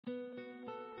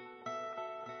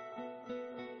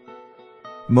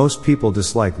Most people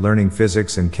dislike learning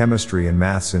physics and chemistry and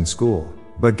maths in school,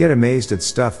 but get amazed at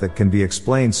stuff that can be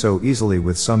explained so easily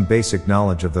with some basic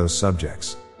knowledge of those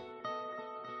subjects.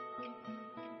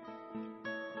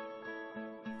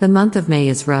 The month of May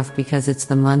is rough because it's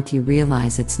the month you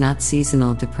realize it's not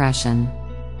seasonal depression.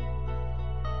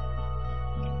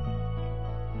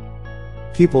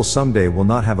 People someday will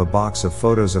not have a box of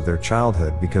photos of their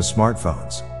childhood because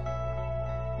smartphones.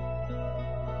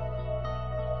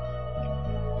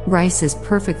 Rice is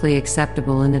perfectly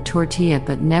acceptable in a tortilla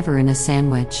but never in a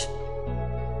sandwich.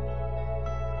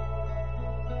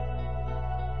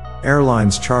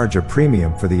 Airlines charge a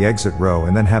premium for the exit row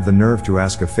and then have the nerve to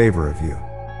ask a favor of you.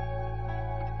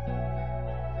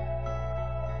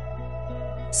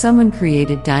 Someone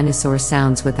created dinosaur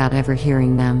sounds without ever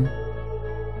hearing them.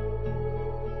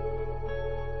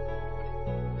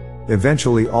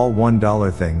 Eventually all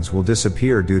 $1 things will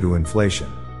disappear due to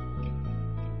inflation.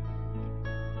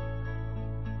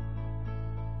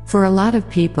 For a lot of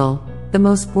people, the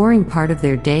most boring part of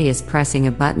their day is pressing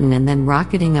a button and then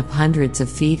rocketing up hundreds of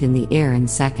feet in the air in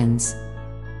seconds.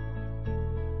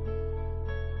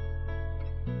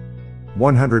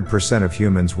 100% of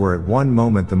humans were at one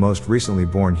moment the most recently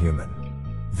born human.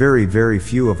 Very, very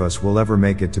few of us will ever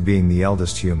make it to being the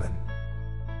eldest human.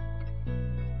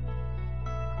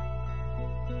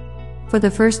 For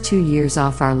the first 2 years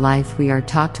of our life we are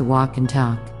taught to walk and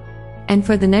talk. And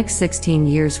for the next 16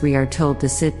 years we are told to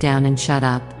sit down and shut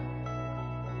up.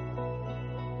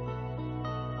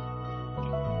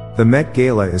 The Met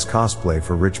Gala is cosplay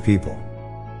for rich people.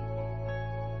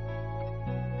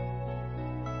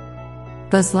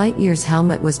 Buzz Lightyear's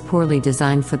helmet was poorly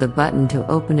designed for the button to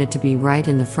open it to be right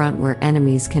in the front where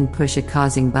enemies can push it,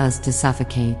 causing Buzz to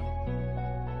suffocate.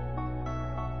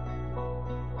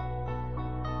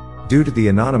 Due to the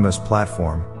anonymous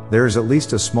platform, there is at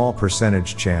least a small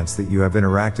percentage chance that you have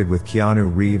interacted with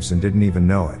Keanu Reeves and didn't even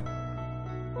know it.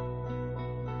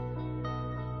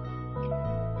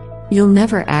 You'll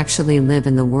never actually live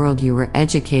in the world you were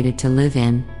educated to live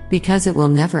in, because it will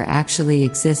never actually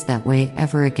exist that way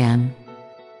ever again.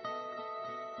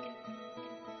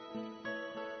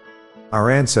 Our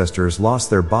ancestors lost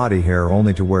their body hair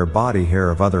only to wear body hair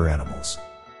of other animals.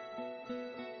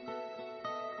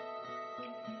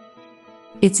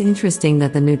 It's interesting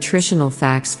that the nutritional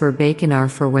facts for bacon are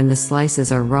for when the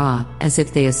slices are raw, as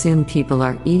if they assume people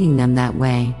are eating them that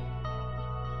way.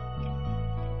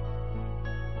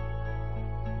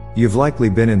 You've likely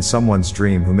been in someone's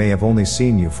dream who may have only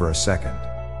seen you for a second.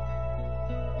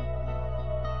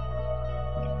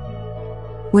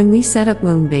 When we set up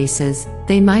moon bases,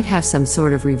 they might have some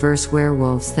sort of reverse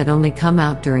werewolves that only come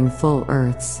out during full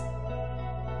Earths.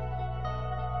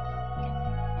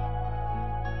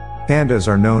 Pandas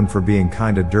are known for being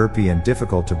kinda derpy and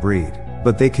difficult to breed,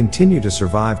 but they continue to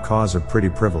survive cause of pretty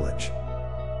privilege.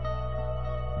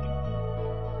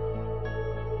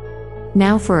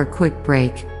 Now for a quick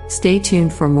break, stay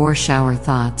tuned for more shower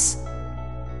thoughts.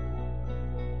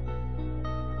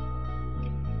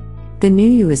 The new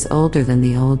you is older than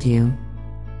the old you.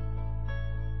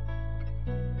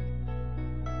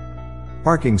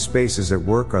 Parking spaces at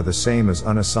work are the same as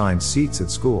unassigned seats at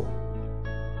school.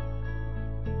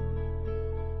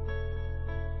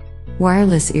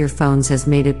 Wireless earphones has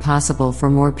made it possible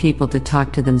for more people to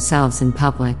talk to themselves in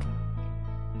public.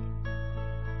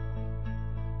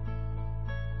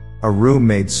 A room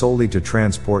made solely to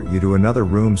transport you to another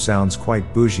room sounds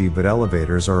quite bougie, but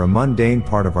elevators are a mundane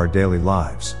part of our daily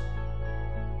lives.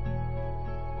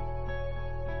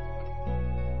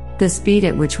 The speed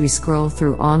at which we scroll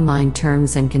through online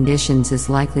terms and conditions is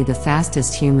likely the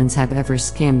fastest humans have ever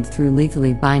skimmed through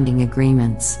legally binding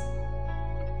agreements.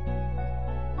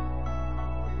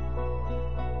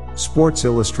 Sports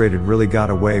Illustrated really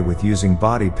got away with using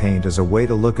body paint as a way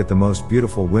to look at the most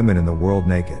beautiful women in the world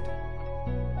naked.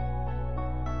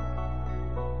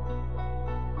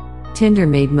 Tinder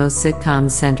made most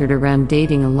sitcoms centered around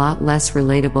dating a lot less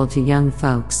relatable to young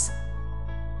folks.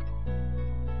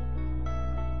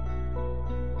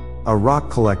 A rock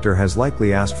collector has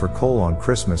likely asked for coal on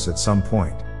Christmas at some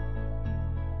point.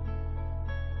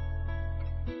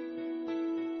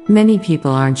 Many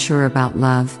people aren't sure about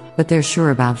love, but they're sure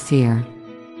about fear.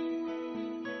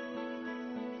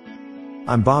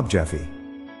 I'm Bob Jeffy.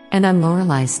 And I'm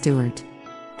Lorelei Stewart.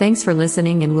 Thanks for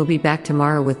listening, and we'll be back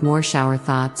tomorrow with more shower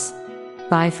thoughts.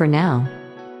 Bye for now.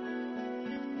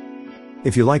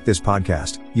 If you like this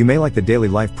podcast, you may like the Daily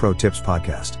Life Pro Tips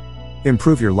podcast.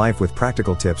 Improve your life with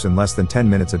practical tips in less than 10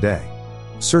 minutes a day.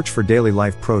 Search for Daily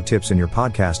Life Pro Tips in your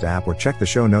podcast app or check the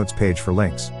show notes page for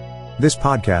links. This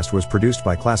podcast was produced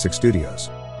by Klassic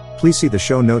Studios. Please see the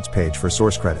show notes page for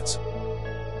source credits.